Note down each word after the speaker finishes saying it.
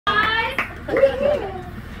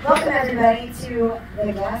everybody to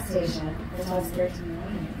the gas station. It's all scared to me.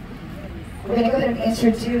 We're going to go ahead and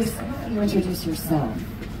introduce, why don't you introduce yourself?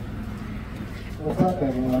 What's up,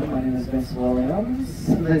 everyone? My name is Vince Williams.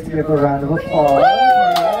 Let's give a round of applause.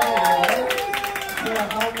 Yeah,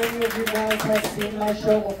 how many of you guys have seen my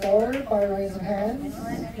show before? By a raise of hands?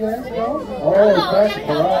 Yes, no? Oh, Fresh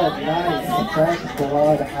Blood. Nice. Fresh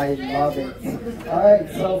Blood. I love it. Alright,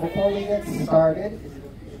 so before we get started,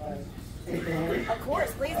 Of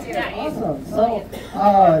course, please do. awesome. So,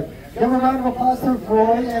 give a round of applause to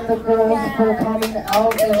Roy and the girls for coming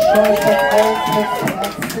out and showing support to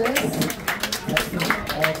Texas.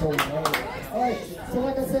 Alright, so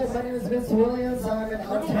like I said, my name is Vince Williams. I'm an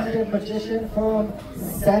alternative magician from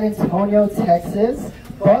San Antonio, Texas.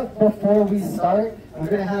 But before we start, I'm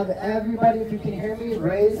going to have everybody, if you can hear me,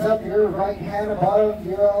 raise up your right hand above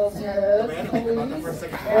your all's head, please,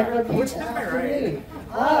 and repeat after me.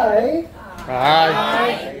 I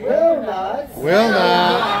will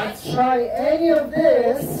not try any of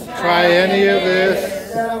this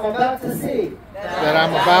that I'm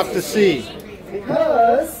about to see.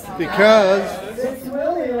 Because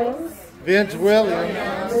Vince Williams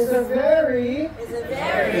is a very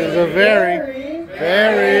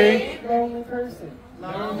lonely person.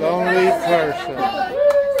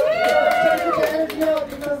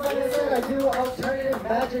 Because like I said, I do alternative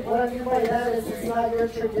magic. What I mean by that is it's not your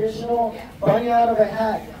traditional bunny out of a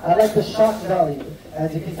hat. I like the shock value.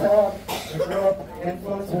 As you can tell, I grew up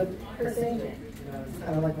influenced with Chris Angel. It's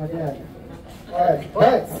kind of like my dad. Alright,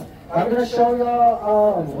 but I'm going to show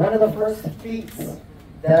y'all one of the first feats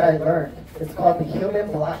that I learned. It's called the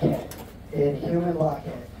human blockhead.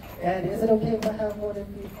 And is it okay if I have one of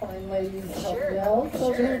you fine ladies help me out?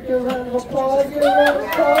 So give a round of applause,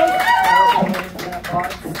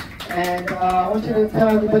 And I want you to tell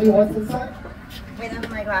everybody what's inside. Wait, I have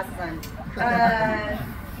my glasses on.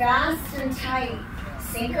 Fast and tight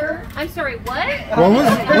sinker. I'm sorry, what? What was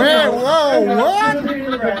it?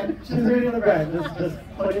 What? She's reading the brand. Just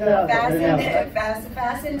put it out there.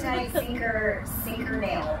 Fast and tight sinker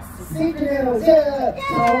nails. Sinker nails, yeah.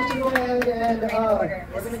 So I want you to go ahead and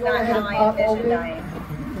this is not how I envision dying.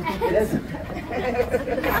 It is.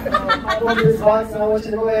 Pop open this box, and I want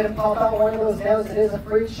you to go ahead and pop out one of those nails. It is a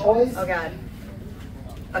free choice. Oh God.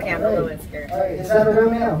 Okay, I'm a little bit scared. Alright, is that a real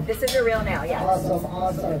nail? This is a real nail, yes.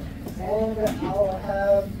 Awesome. And I'll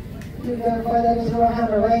have you verify that is a real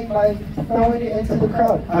hammer, right? By throwing it into the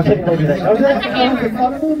crowd. I'm kidding, don't do that. That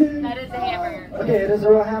is a hammer. Okay, it is a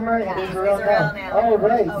real hammer. It is a real nail.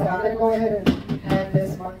 Alright, so I'm going to go ahead and hand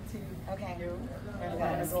this one to you. Okay. And I'm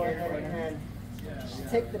going to go ahead and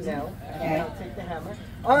take the nail. And I'll take the hammer.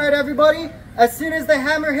 Alright, everybody. As soon as the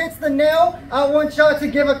hammer hits the nail, I want y'all to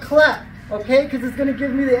give a clap. Okay? Because it's going to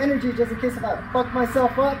give me the energy just in case if I fuck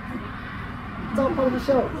myself up. It's all part of the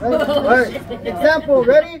show, right? Alright, example,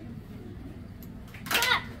 ready?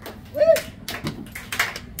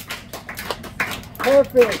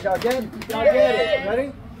 Perfect, y'all get it?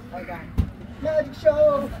 Ready? Okay. Magic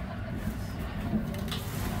show!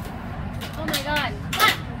 Oh my God.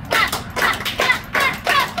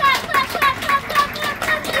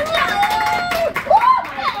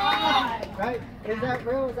 Right? Is that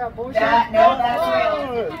real? Is that bullshit? No, that's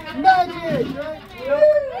real. Magic! Right?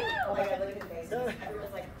 Oh my God, look at his face.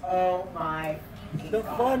 Everyone's like, oh my. The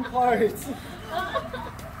fun parts.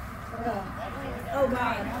 Oh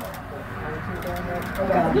God.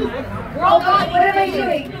 Oh God, what am I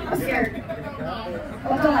doing? I'm scared.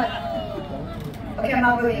 Oh God. Okay, I'm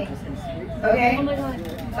not moving. Okay? Oh my God. Okay?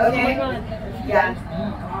 Oh my God. Yeah.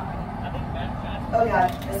 Oh God.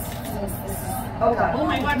 This is, oh God. Oh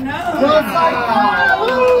my God, no.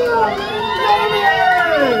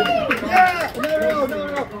 Yeah! No.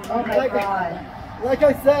 Oh my God. Like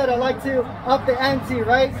I said, I like to up the ante,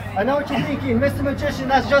 right? I know what you're thinking, Mr. Magician,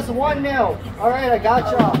 that's just one nail. Alright, I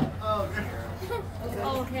got y'all. Oh,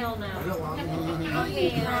 hell no. Oh, hell no.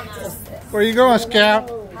 Where you going,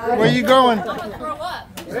 Scout? Where you going? I'm gonna throw up.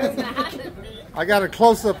 I got a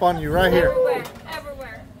close-up on you right here.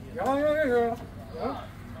 Everywhere. Go.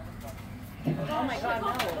 Oh my God,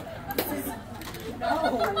 no. This is, no.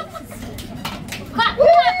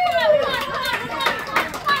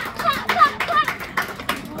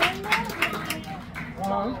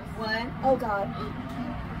 One. Oh God.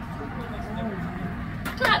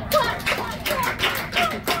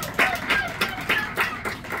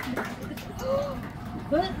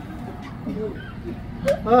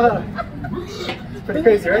 It's pretty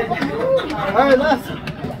crazy, right? Alright, last.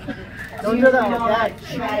 Don't do that one. Dad.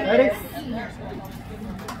 Ready?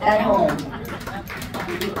 At home.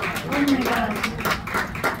 Oh my God.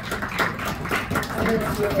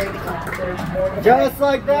 Just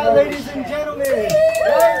like that, ladies and gentlemen.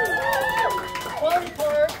 Right? Fun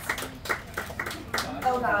parts.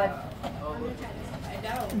 Oh God.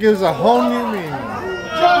 Gives a whole new meaning.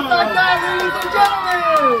 Just like that, ladies and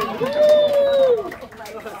gentlemen.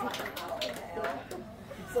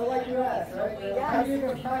 So like you asked, right? How do you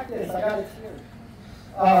even practice? I got it here.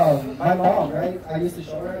 My mom, right? I used to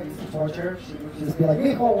show her, I used to torture her. She would just be like,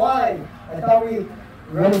 Nico, why? I thought we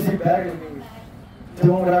rose you better than me.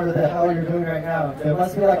 Doing whatever the hell you're doing right now. There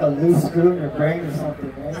must be like a loose screw in your brain or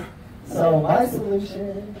something, right? So my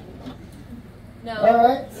solution. No.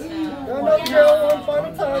 Alright. No, drill, one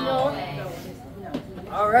final time, y'all.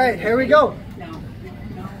 Alright, here we go.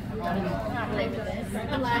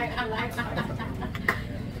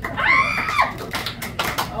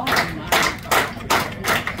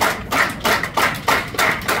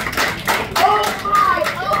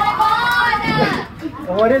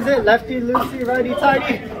 What is it? Lefty, loosey, righty,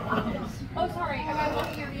 tighty? Oh, sorry. I got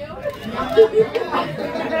one here, you.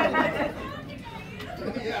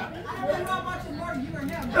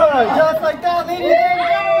 Just like that, ladies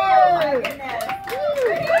and gentlemen!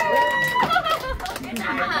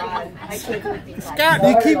 Scott,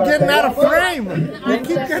 you keep getting out of frame. You keep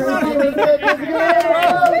getting out of frame.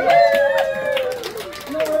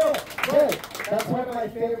 That's one of my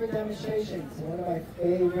favorite demonstrations. One of my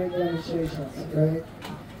favorite demonstrations, right?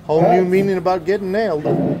 Whole new meaning about getting nailed.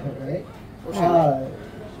 Right?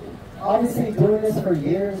 Obviously, doing this for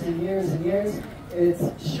years and years and years, it's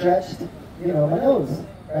stretched, my nose,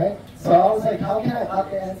 right? So I was like, how can I up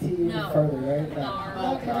the ante even further, right? Like,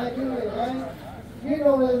 how can I do it, right? You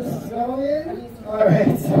know where this is going. All right.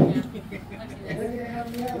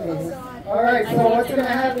 All right, so what's going to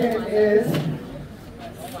happen is,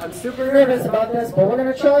 I'm super nervous about this, but we're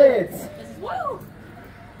going to try it.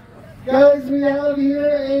 Guys, we have here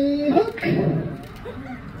a hook.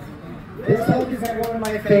 This hook is going to go in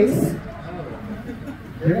my face.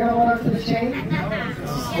 You're going to hold on to the chain.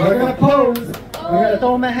 We're going to pose. We're going to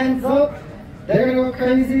throw my hands up. They're going to go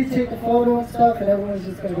crazy, take a photo and stuff, and everyone's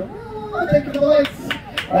just going to go, oh, take the lights.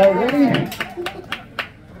 All right, ready?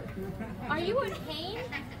 Are you in pain?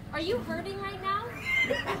 Are you hurting right now?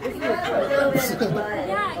 A little bit, but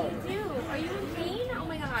Yeah, you do. Are you in pain? Oh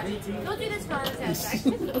my god. Don't do this for our test.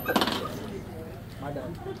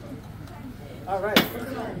 All right. Oh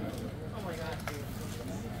my god.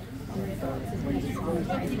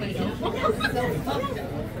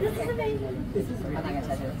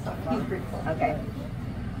 okay.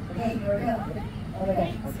 Okay, here we go. Okay.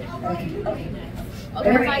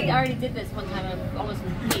 Okay, I already did this one time. I almost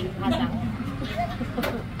passed out.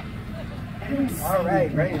 All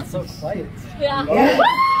right, right. It's so quiet. Yeah.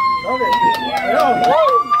 Love it.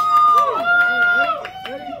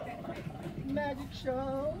 Magic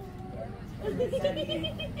show.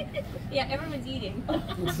 Yeah, everyone's eating.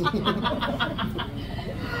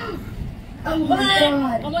 Oh my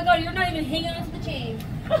God. Oh my god, you're not even hanging onto the chain.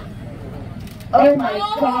 Oh my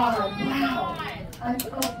Oh God. my Wow. god.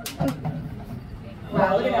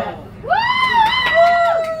 Wow, look at that.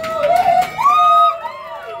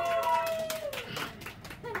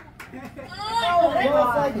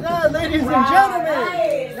 Just like that, ladies and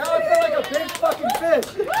gentlemen. Now I feel like a big fucking fish.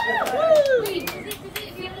 Wait, does it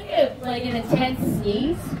feel like an intense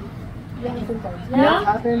sneeze? Yeah, sometimes. Yeah? It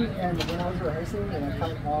happened, and when I was rehearsing, and I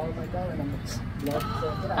felt all like that, and I'm like, love, so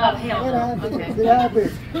it happens. Okay. It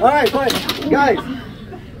happens. All right, fine. Guys,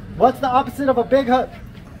 what's the opposite of a big hook?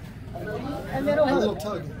 A little hook. A little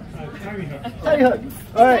tug. Tiny hook.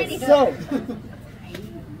 All right, so,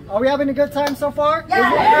 are we having a good time so far? Yeah. Is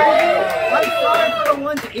it crazy? I'm sorry for the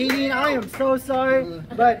ones eating. I am so sorry,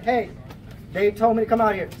 but hey, they told me to come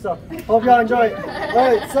out here, so hope y'all enjoy it. All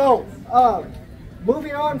right, so,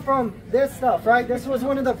 moving on from this stuff, right? This was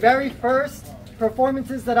one of the very first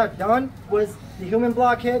performances that I've done, was the human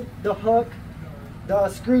blockhead, the hook, the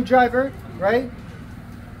screwdriver, right?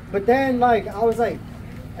 But then, like, I was like,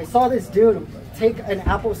 I saw this dude take an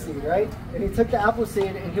apple seed, right? And he took the apple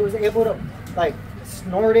seed and he was able to, like,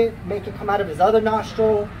 snort it, make it come out of his other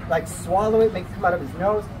nostril, like, swallow it, make it come out of his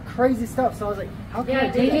nose. Crazy stuff. So I was like, how can I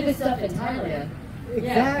do they that? do this stuff in Thailand.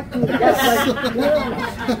 Exactly. Yes, like,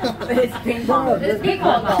 But it's ping pong. It's ping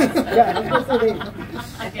pong balls. yeah, it's supposed to be.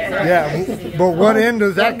 Yeah, but what end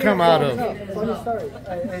does that come out of? Funny story. In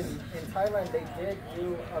Thailand, they did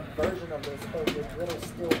do a version of this but with little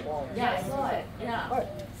steel balls. Yeah, I saw it. Yeah. Alright,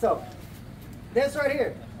 so this right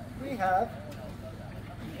here, we have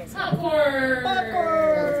Popcorn.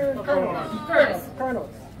 kernels.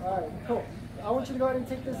 Kernels. Alright, cool. I want you to go ahead and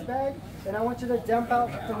take this bag, and I want you to dump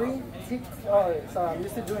out 3 Tic. Oh, sorry, I'm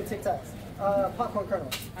used to doing Tic Tacs. popcorn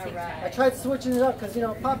kernels. All right. I tried switching it up because, you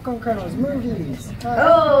know, popcorn kernels, movies.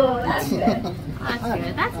 Oh, that's good. That's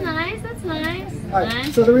good. That's nice. That's nice. All right,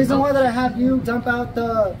 so the reason why that I have you dump out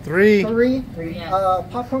the Three.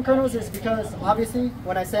 popcorn kernels is because obviously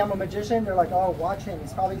when I say I'm a magician, they're like, oh, watch him.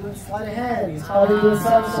 He's probably doing sleight of hand. He's probably doing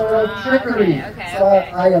some sort of trickery. So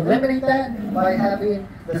I eliminate that by having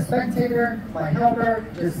the spectator, my helper,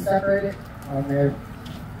 just separate it on their.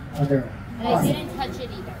 And I didn't touch it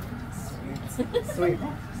either. Sweet.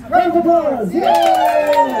 Round of applause! Yay!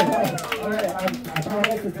 Alright, I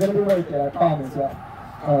promise it's gonna be worth it, I promise, yeah.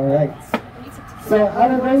 Alright. So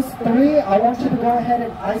out of those three, I want you to go ahead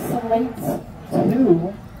and isolate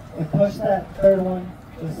two and push that third one.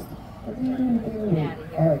 Just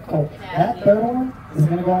alright, cool. That third one is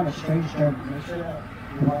gonna go on a strange journey. Make sure that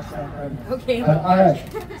you watch that third one. Okay. Alright.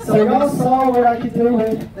 So y'all saw what I could do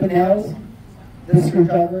with the nails, the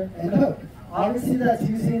screwdriver, and the hook. Obviously, that's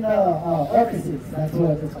using orifices. That's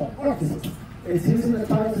what it's called. Orifices. It's using the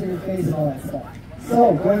tunnels in your face and all that stuff.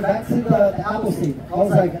 So, going back to the apple seed, I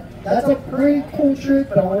was like, that's a pretty cool trick,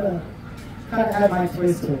 but I want to kind of add my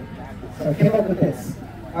twist to it. So, I came up with this.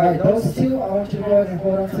 All right, those two, I want you to go ahead and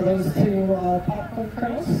hold on to those two popcorn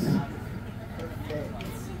kernels.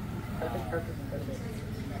 Perfect.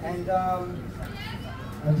 And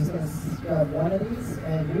I'm just going to grab one of these,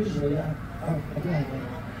 and usually, oh,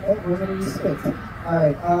 we're going to use spit.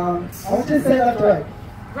 Alright, I want you to say left or right.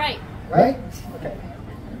 Right. Right? Okay.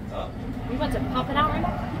 We want to pop it out right now?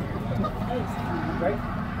 Right?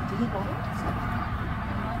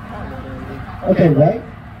 Okay, right?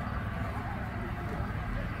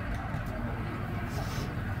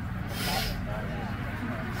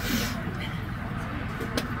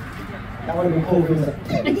 That would have been cool, wouldn't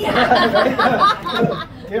it? Yeah.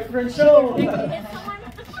 Different show.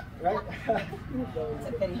 Right?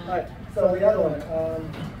 Alright, so the other one.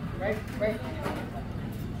 Right? Right?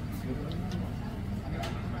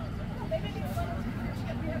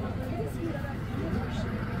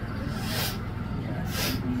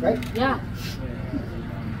 Yeah.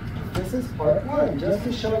 This is part one, just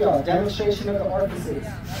to show y'all a demonstration of the orifices.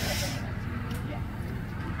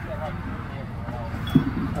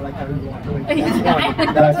 I like how we walk away.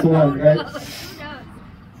 That's one, right?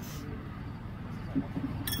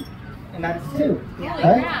 And that's two,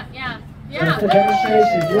 right? Yeah. That's a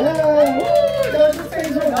demonstration. Yeah! Woo! That was the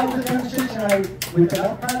phase one. That was a demonstration. With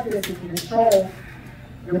enough practice, you can control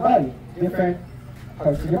your body, different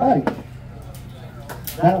parts of your body.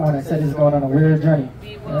 That one I said is going on a weird journey.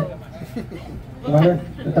 Right? Remember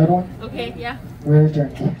the third one? Okay, yeah. Weird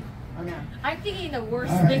journey. I'm thinking the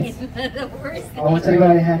worst All thing right. is the worst thing. I want you to go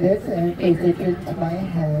ahead and hand it and place it into my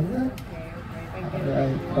hand.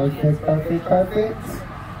 Alright, perfect.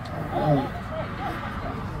 Alright.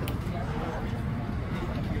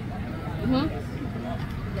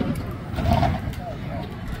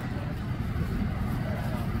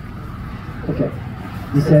 Okay.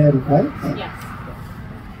 You said right? Yes.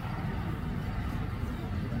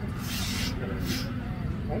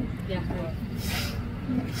 Right? Yeah.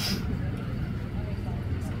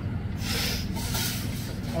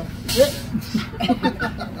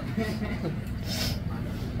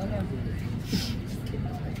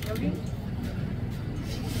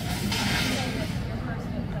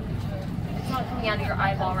 It's not coming out of your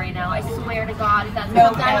eyeball right now. I swear to God, it doesn't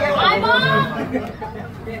come out of your eyeball.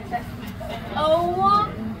 Oh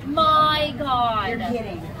my God. You're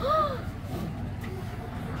kidding.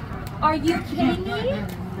 Are you kidding me?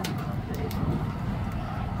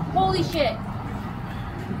 Holy shit.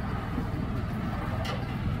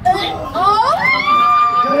 Oh!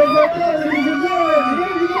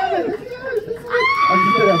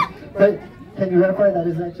 Can you verify that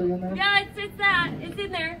is actually in there? Yeah, it's that. It's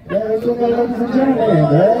in there. Yeah, it's in there, ladies and gentlemen.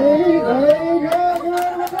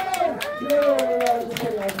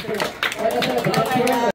 Like I said,